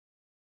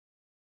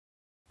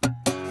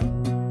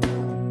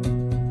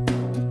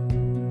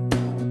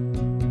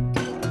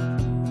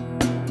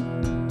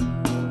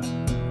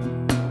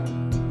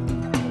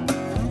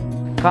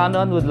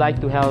CANON would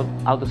like to help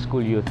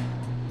out-of-school youth.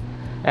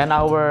 And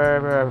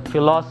our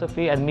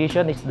philosophy and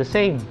mission is the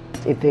same.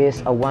 It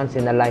is a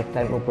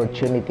once-in-a-lifetime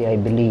opportunity,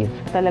 I believe.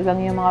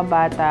 Talagang yung mga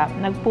bata,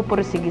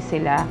 nagpupursige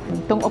sila.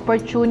 Itong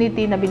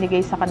opportunity na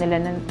binigay sa kanila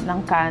ng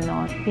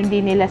CANON,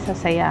 hindi nila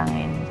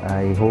sasayangin.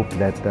 I hope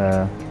that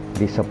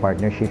this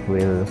partnership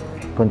will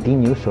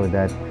continue so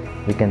that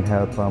we can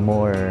help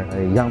more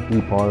young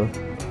people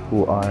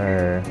who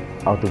are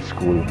out of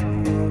school.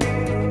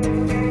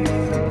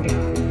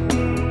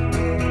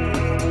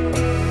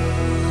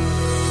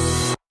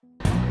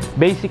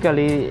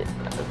 Basically,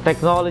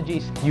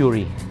 technology is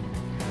theory.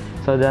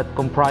 So that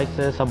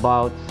comprises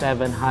about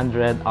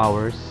 700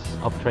 hours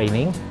of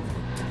training.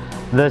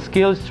 The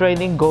skills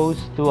training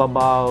goes to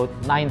about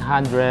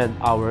 900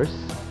 hours.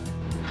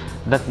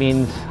 That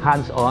means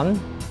hands-on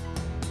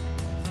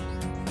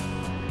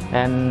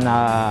and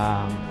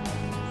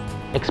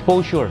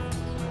exposure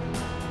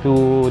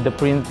to the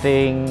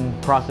printing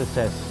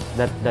processes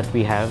that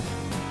we have.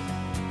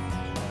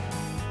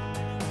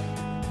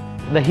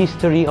 The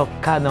history of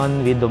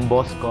CANON with Don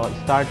Bosco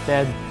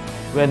started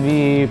when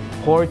we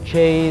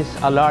purchased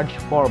a large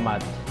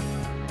format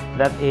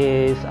that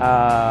is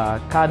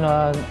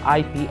CANON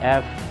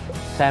IPF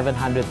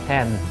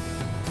 710.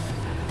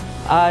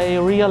 I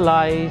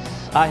realized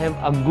I have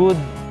a good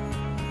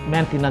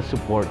maintenance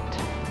support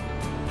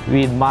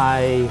with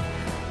my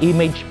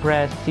image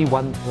press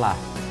C1 Plus.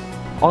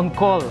 On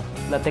call,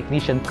 the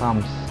technician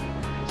comes.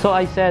 So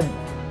I said,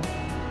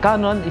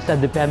 CANON is a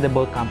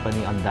dependable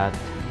company on that.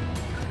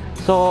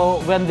 So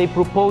when they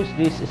proposed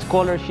this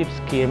scholarship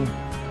scheme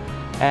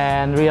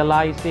and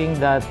realizing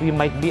that we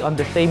might be on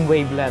the same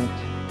wavelength,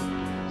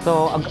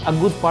 so a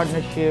good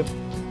partnership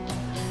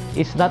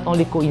is not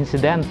only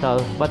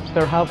coincidental but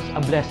perhaps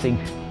a blessing.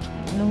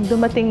 Nung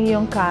dumating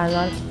yung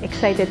CANON,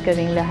 excited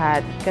kaming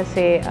lahat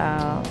kasi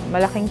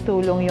malaking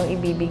tulong yung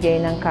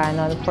ibibigay ng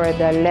CANON for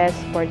the less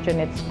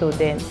fortunate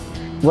students.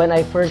 When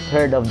I first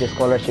heard of the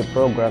scholarship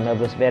program, I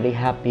was very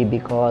happy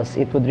because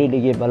it would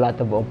really give a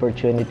lot of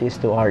opportunities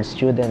to our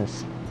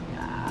students.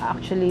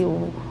 Actually,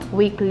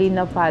 weekly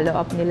na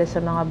follow-up nila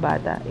sa mga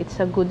bata. It's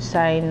a good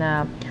sign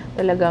na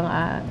talagang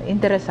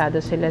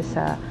interesado sila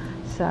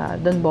sa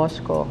Don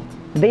Bosco.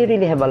 They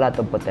really have a lot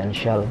of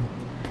potential.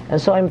 And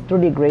so I'm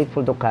truly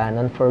grateful to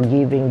CANON for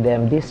giving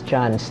them this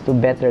chance to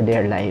better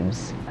their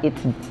lives.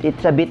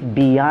 It's a bit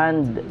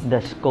beyond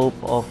the scope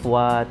of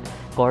what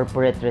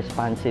corporate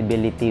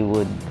responsibility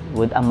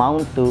would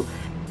amount to.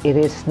 It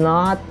is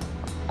not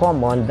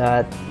common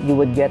that you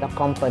would get a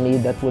company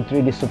that would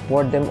really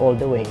support them all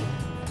the way,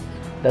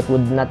 that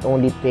would not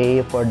only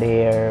pay for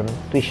their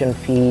tuition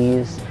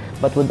fees,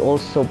 but would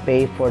also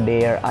pay for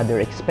their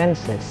other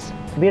expenses.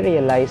 We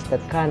realized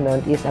that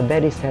CANON is a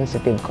very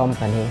sensitive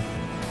company,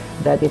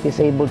 that it is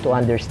able to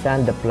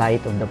understand the plight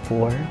of the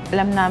poor.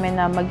 Alam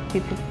namin na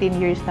mag-15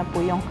 years na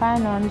po yung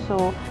CANON,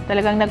 so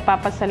talagang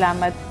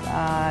nagpapasalamat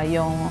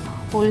yung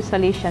whole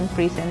Salesian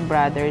Priests and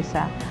Brothers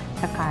sa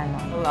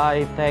CANON.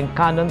 I thank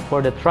CANON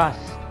for the trust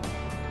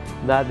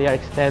that they are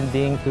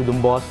extending to Don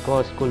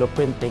Bosco School of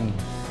Printing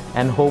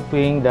and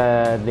hoping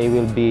that they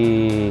will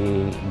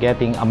be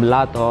getting a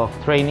lot of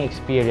training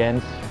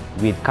experience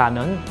with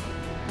CANON,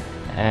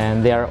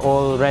 and they are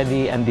all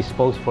ready and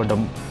disposed for the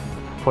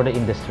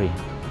industry.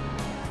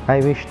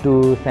 I wish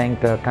to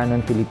thank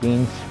CANON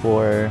Philippines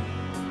for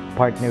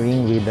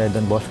partnering with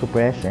Don Bosco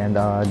Press and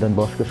Don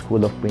Bosco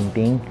School of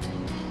Printing.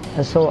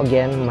 And so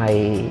again,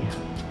 my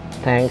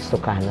thanks to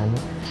CANON,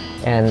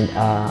 and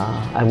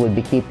I will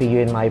be keeping you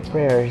in my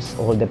prayers,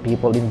 all the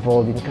people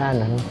involved in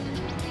CANON.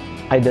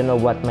 I don't know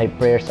what my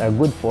prayers are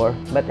good for,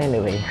 but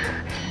anyway,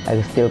 I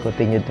will still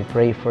continue to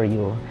pray for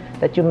you,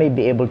 that you may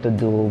be able to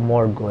do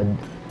more good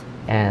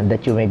and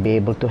that you may be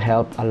able to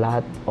help a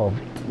lot of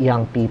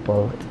young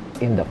people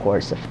in the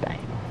course of time.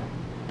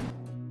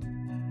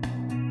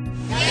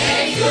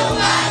 Thank you,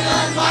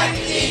 CANON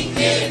Marketing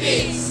Team!